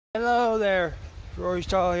there, Rory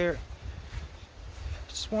Stall here.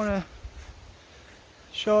 Just want to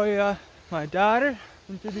show you my daughter,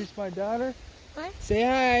 introduce my daughter. What? Say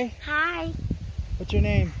hi. Hi. What's your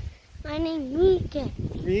name? My name's Reighan.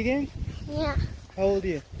 Reighan? Yeah. How old are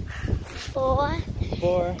you? 4.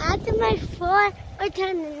 4. After my 4, we're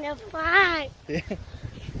turning to 5.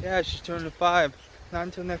 Yeah, she's turning 5. Not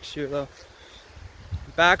until next year though.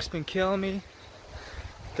 My back's been killing me.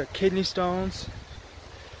 Got kidney stones.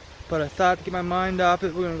 But I thought to get my mind off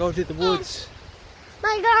it, we're gonna go to the woods.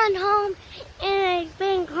 I got home and I've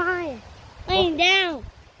been crying. Laying down.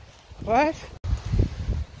 What?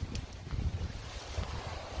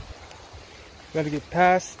 Gotta get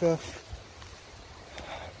past the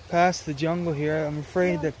jungle here. I'm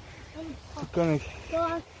afraid that we're gonna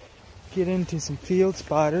get into some field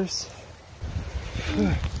spotters.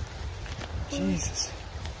 Jesus.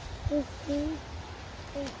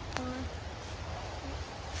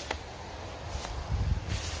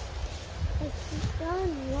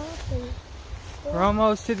 We're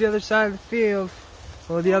almost to the other side of the field.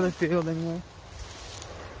 Well, the other field anyway.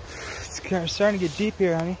 It's starting to get deep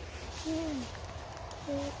here, honey.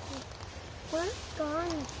 What's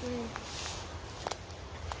gone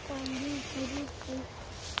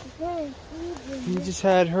We just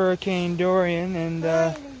had Hurricane Dorian, and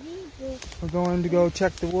we're going to go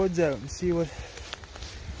check the woods out and see if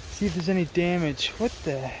there's any damage. What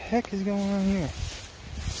the heck is going on here?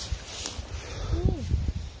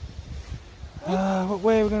 What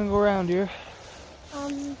way are we gonna go around here?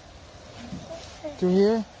 Through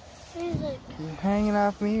here? You hanging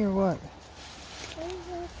off me or what?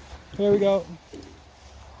 Here we go.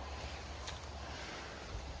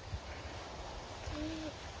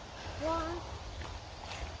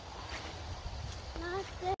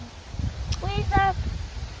 Where's up?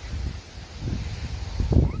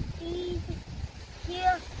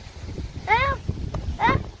 Here.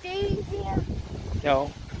 Here.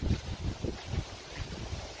 No.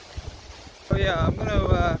 So yeah, I'm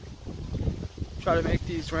gonna try to make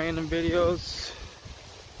these random videos.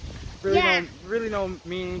 Really no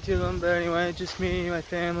meaning to them, but anyway, just me, my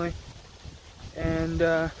family,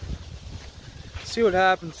 and see what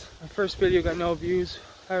happens. My first video got no views.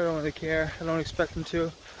 I don't really care. I don't expect them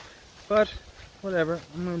to, but whatever.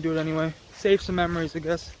 I'm gonna do it anyway. Save some memories, I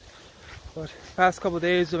guess. But past couple of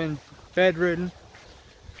days I've been bedridden.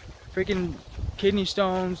 Freaking kidney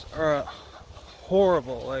stones are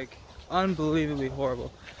horrible, like unbelievably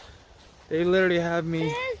horrible. They literally have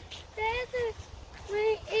me. There's a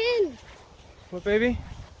way in. What, baby?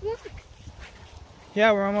 Look.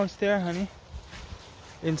 Yeah, we're almost there, honey.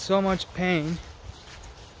 In so much pain.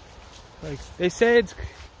 Like, they say it's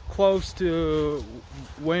close to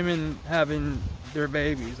women having their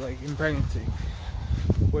babies, like in pregnancy.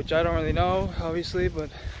 Which I don't really know, obviously, but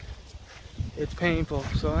it's painful.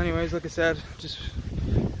 So anyways, like I said, just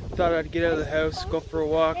thought I'd get out of the house, go for a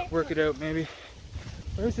walk, work it out maybe.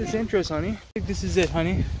 Where's this entrance, honey? I think this is it,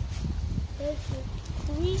 honey. This is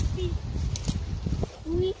creepy.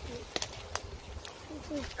 This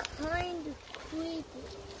is kind of creepy.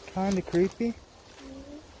 Kind of creepy?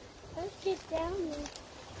 Let's get down there.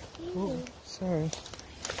 Oh, sorry.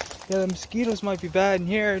 Yeah, the mosquitoes might be bad in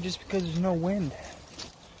here just because there's no wind.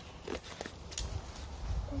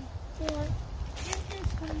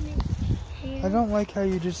 I don't like how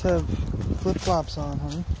you just have flip-flops on,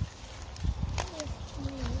 honey.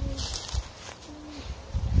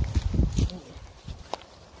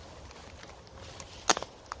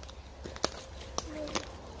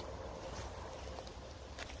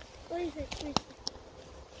 What is it?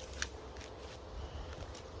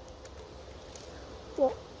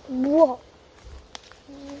 Whoa.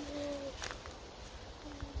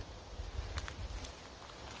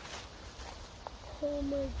 Oh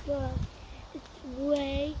my God. It's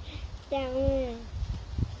way down there.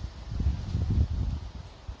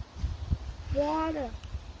 Water.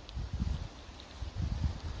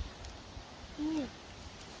 Come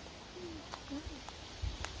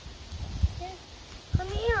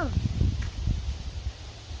here.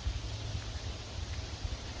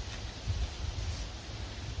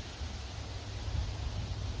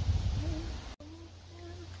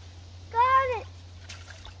 Got it.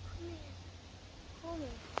 Come here.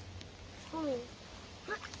 Come here.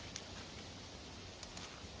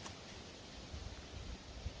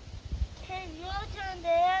 Okay, your turn,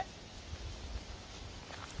 Dad.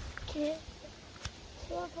 Okay.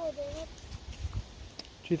 Your turn, Dad.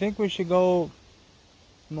 Do you think we should go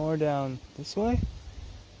more down this way?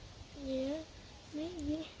 Yeah,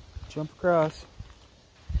 maybe. Jump across.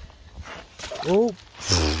 Oh!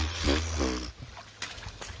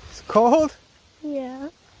 It's cold? Yeah.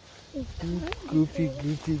 Goofy,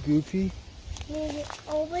 goofy, goofy. Need it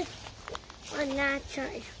over on that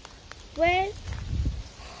side. Where?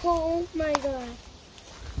 Oh my god.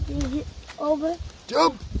 Need it over.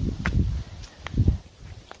 Jump!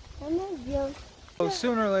 I'm not jump. So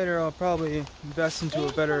sooner or later, I'll probably invest into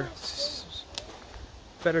a better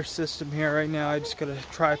system here. Right now, I just got a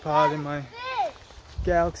tripod in my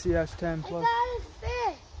Galaxy S10 Plus. I got a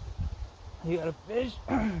fish. You got a fish?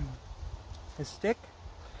 A stick?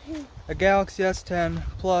 A Galaxy S10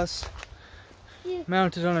 Plus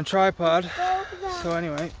mounted on a tripod. So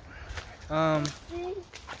anyway,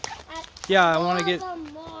 yeah, I want to get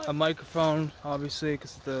a microphone, obviously,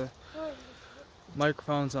 because the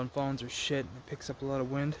microphones on phones are shit and it picks up a lot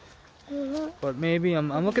of wind. But maybe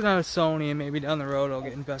I'm looking at a Sony, and maybe down the road I'll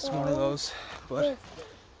invest in one of those. But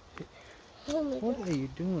what are you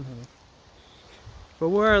doing, honey? But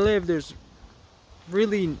where I live, there's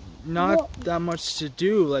really not that much to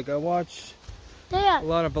do. Like, I watch a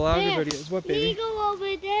lot of vlogger videos. What, baby? You go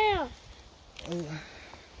over there.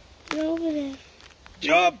 Go over there.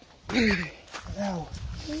 Jump! Ow.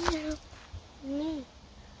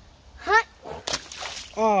 Hot.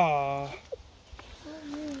 Aww.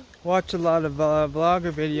 Watch a lot of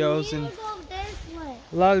vlogger videos, and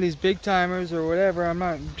a lot of these big timers or whatever. I'm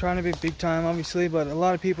not trying to be big time, obviously, but a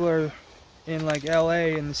lot of people are in like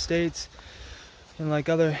LA in the States, in like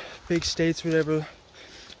other big states, whatever,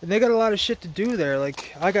 and they got a lot of shit to do there.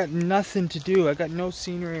 Like, I got nothing to do. I got no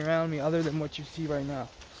scenery around me other than what you see right now.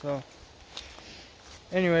 So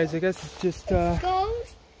anyways, I guess it's just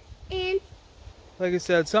goes in. Like I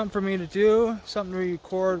said, something for me to do, something to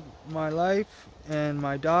record my life and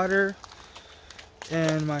my daughter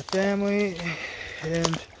and my family,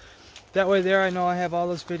 and that way there I know I have all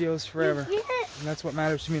those videos forever, and that's what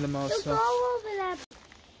matters to me the most. So go over that.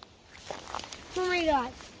 Oh my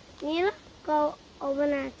god. Nina, go over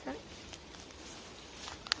that side.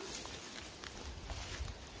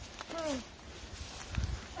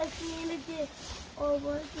 I need to get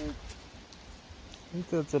over this. I think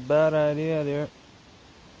that's a bad idea there.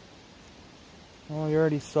 Well, you're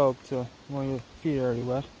already soaked, so well, your feet are already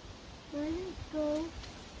wet. Let it go over.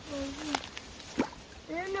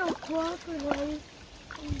 There are no crocodiles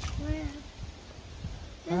in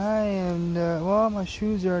crabs. Well, my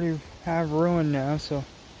shoes already have ruined now, so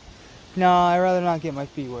no, I'd rather not get my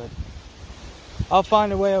feet wet. I'll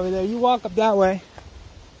find a way over there. You walk up that way,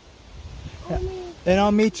 and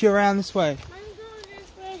I'll meet you around this way. I'm going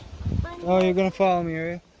this way. Oh, you're gonna follow me,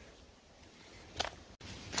 are you?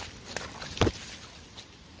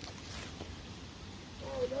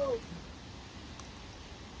 Oh no.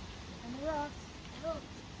 And the rocks. Look.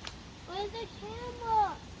 Where's the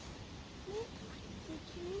camera? Look, the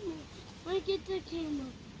camera. Look at the camera.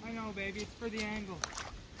 I know, baby. It's for the angle.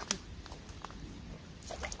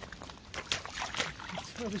 It's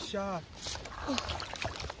for the shot.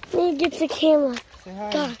 Let me get the camera. Say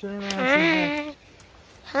hi. Go. Turn around. Say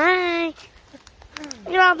Hi. Hi.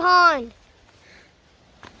 You're a pond.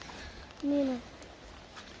 Nina.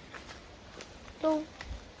 Don't.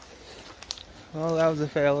 Well, that was a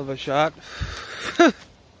fail of a shot.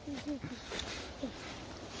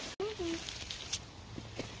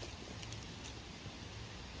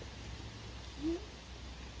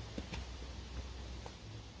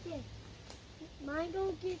 Mine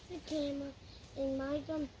don't get the camera, and mine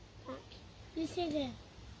come back. You sit there.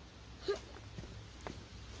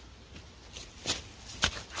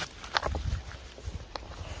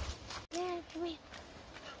 Dad, come here.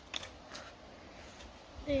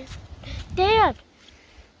 There. Dad!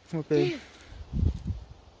 Okay. Dad.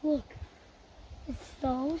 Look. It's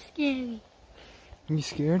so scary. You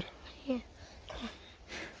scared? Yeah.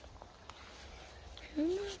 I'm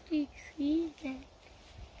not big see that.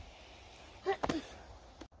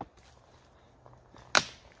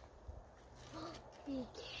 Be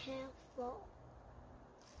careful.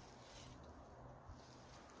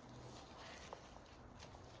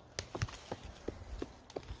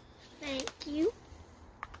 Thank you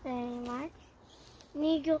very much.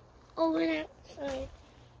 Need to go over that side.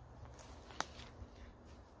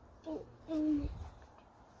 I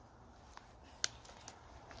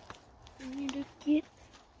need to get.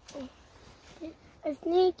 I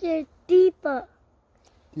need to get deeper.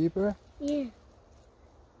 Deeper? Yeah.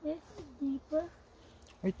 This is deeper.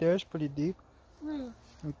 Right there. It's pretty deep. Where?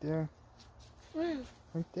 Right there. Where?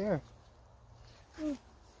 Right there.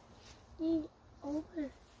 Need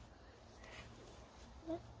over.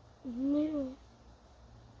 That's middle.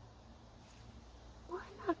 Why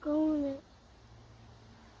not going there?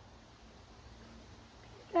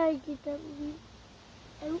 Gotta get that leaf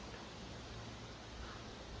out.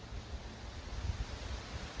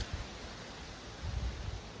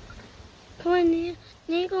 Come on, Nia.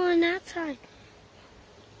 Nia, go on that side.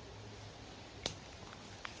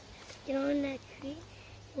 Get on that tree.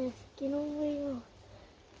 Let's get over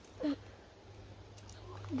here.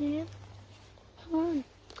 Dan, come on.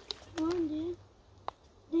 Come on, Dan.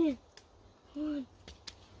 Dan, come on.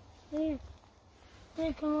 Dan.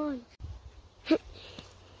 Dan, come on.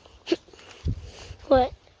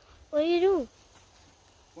 What? What are you doing?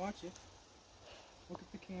 Watch it. Look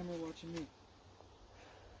at the camera watching me.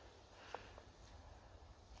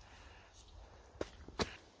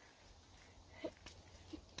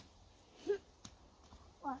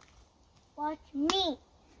 Watch me.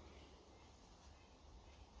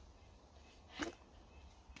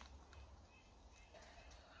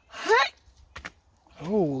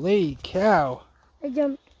 Holy cow. I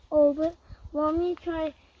jumped over. Want me to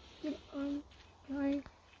try get on?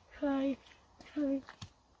 Try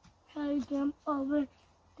jump over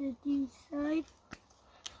the D side.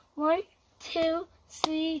 1, 2,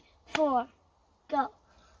 3, 4. Go.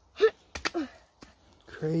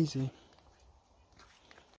 Crazy.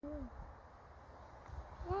 Come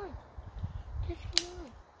on. Just come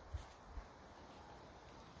on.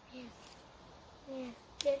 Yes.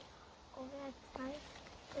 Get over that side.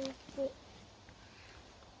 And sit.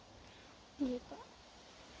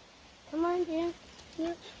 Come on, Dan.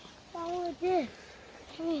 You follow this.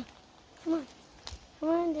 Come here. Come on. Come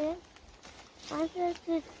on, Dan. After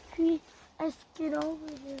the tree, let's get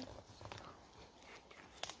over there.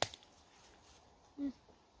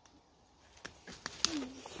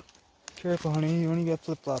 Careful, honey. You only got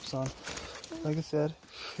flip-flops on. Like I said,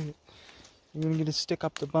 you're gonna get a stick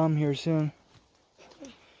up the bum here soon.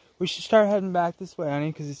 We should start heading back this way,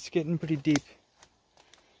 honey, because it's getting pretty deep.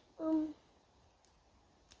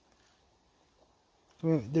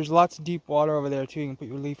 There's lots of deep water over there too. You can put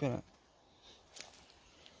your leaf in it.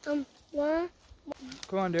 What?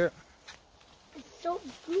 Come on, dear. It's so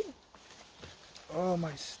good. Oh,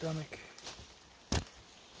 my stomach.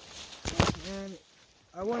 Man,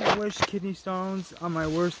 I wouldn't wish kidney stones on my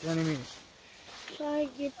worst enemy. Try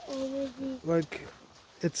to get over the... Like,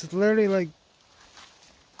 it's literally like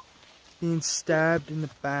being stabbed in the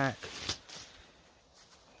back.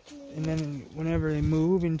 And then whenever they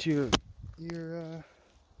move into your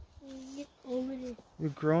Get over this. your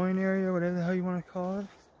groin area, whatever the hell you want to call it,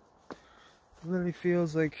 it literally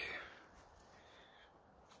feels like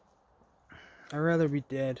I'd rather be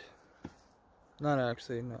dead. Not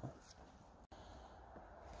actually, no.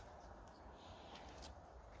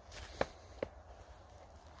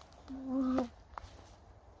 Whoa.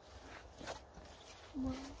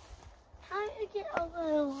 Whoa. How do you get over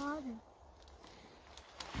the water?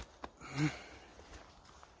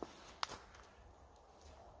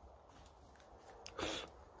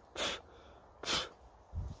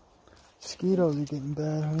 Mosquitoes are getting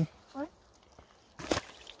bad, honey. What?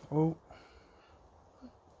 Oh.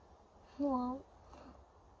 Whoa.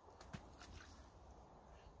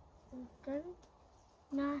 It's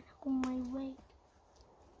not on my way.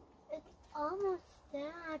 It's almost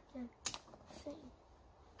there at the thing.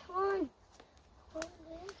 Come on. Come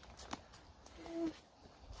on.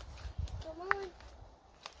 Come on.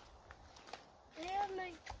 I have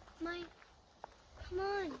my... Come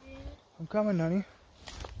on, dude. I'm coming, honey.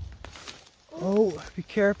 Oh, be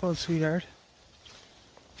careful, sweetheart.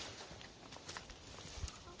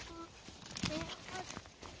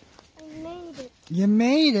 I made it. You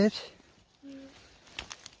made it? Yeah.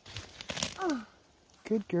 Oh.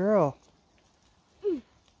 Good girl.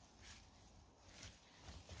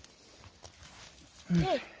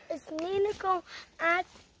 Hey, it's need to go at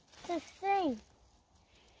the thing.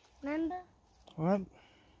 Remember? What?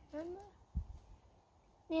 Remember?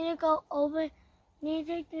 Need to go over. Need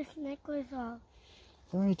to take this necklace off.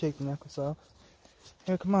 Let me take the necklace off.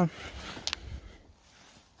 Here, come on.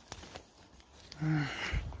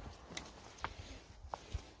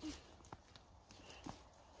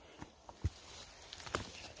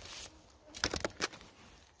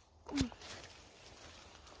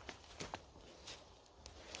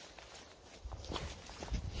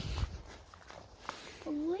 A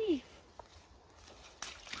leaf.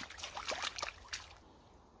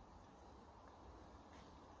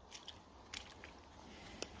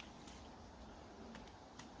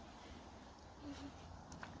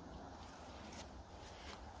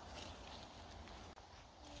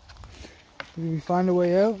 Did we find a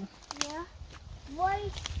way out? Yeah.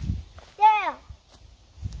 Right there.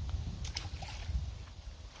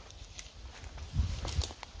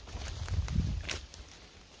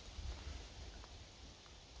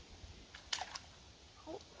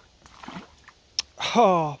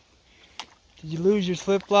 Oh, did you lose your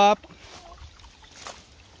flip-flop?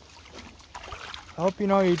 I hope you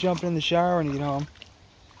know you're jumping in the shower when you get home.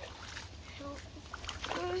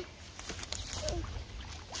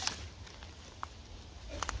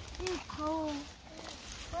 It's too cold.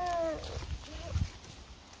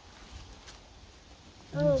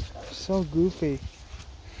 Oh, So goofy.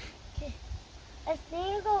 I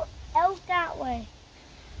think to go out that way.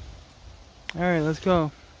 Alright, let's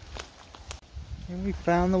go. And we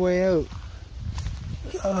found the way out.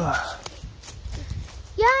 Ugh.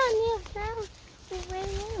 Yeah, I found the way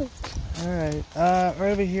out. Alright,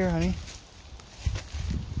 right over here, honey.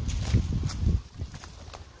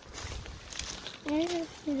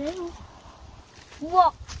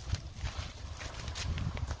 Whoa!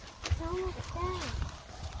 How much that?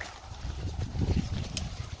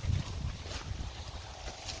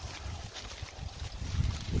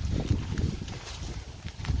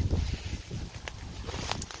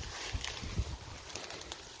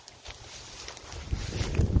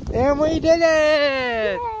 And we did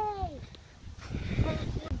it! Yay!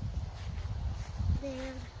 There.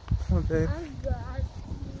 Come on, babe. I'm glad.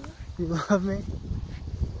 You love me?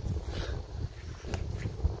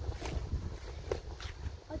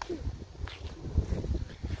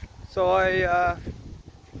 So I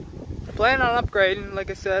plan on upgrading, like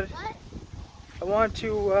I said. What? I want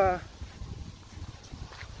to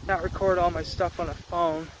not record all my stuff on a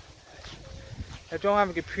phone. I don't have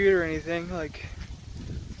a computer or anything, like,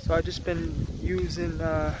 so I've just been using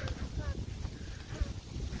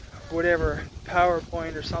whatever,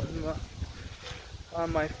 PowerPoint or something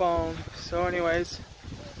on my phone. So anyways,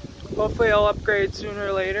 hopefully I'll upgrade sooner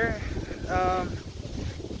or later. I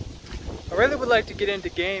really would like to get into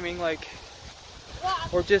gaming, like,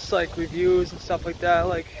 or just like reviews and stuff like that,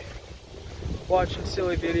 like watching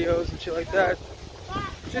silly videos and shit like that.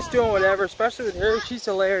 Just doing whatever, especially with her. She's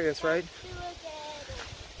hilarious, right?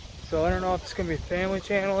 So I don't know if it's gonna be a family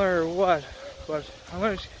channel or what, but I'm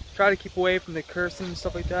gonna try to keep away from the cursing and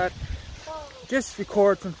stuff like that. Just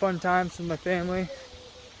record some fun times with my family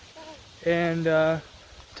and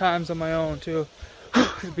times on my own too.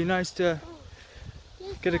 It'd be nice to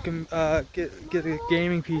get a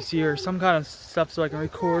gaming PC or some kind of stuff so I can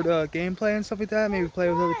record gameplay and stuff like that. Maybe play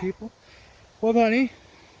with other people. What, honey?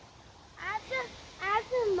 After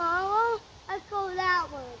tomorrow, let's go that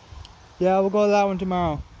one. Yeah, we'll go to that one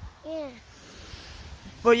tomorrow. Yeah.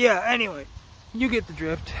 But yeah, anyway, you get the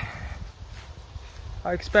drift.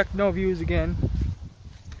 I expect no views again,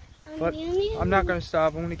 but I'm not gonna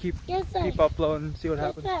stop. I'm gonna keep uploading and see what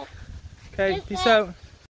happens. Okay, peace out.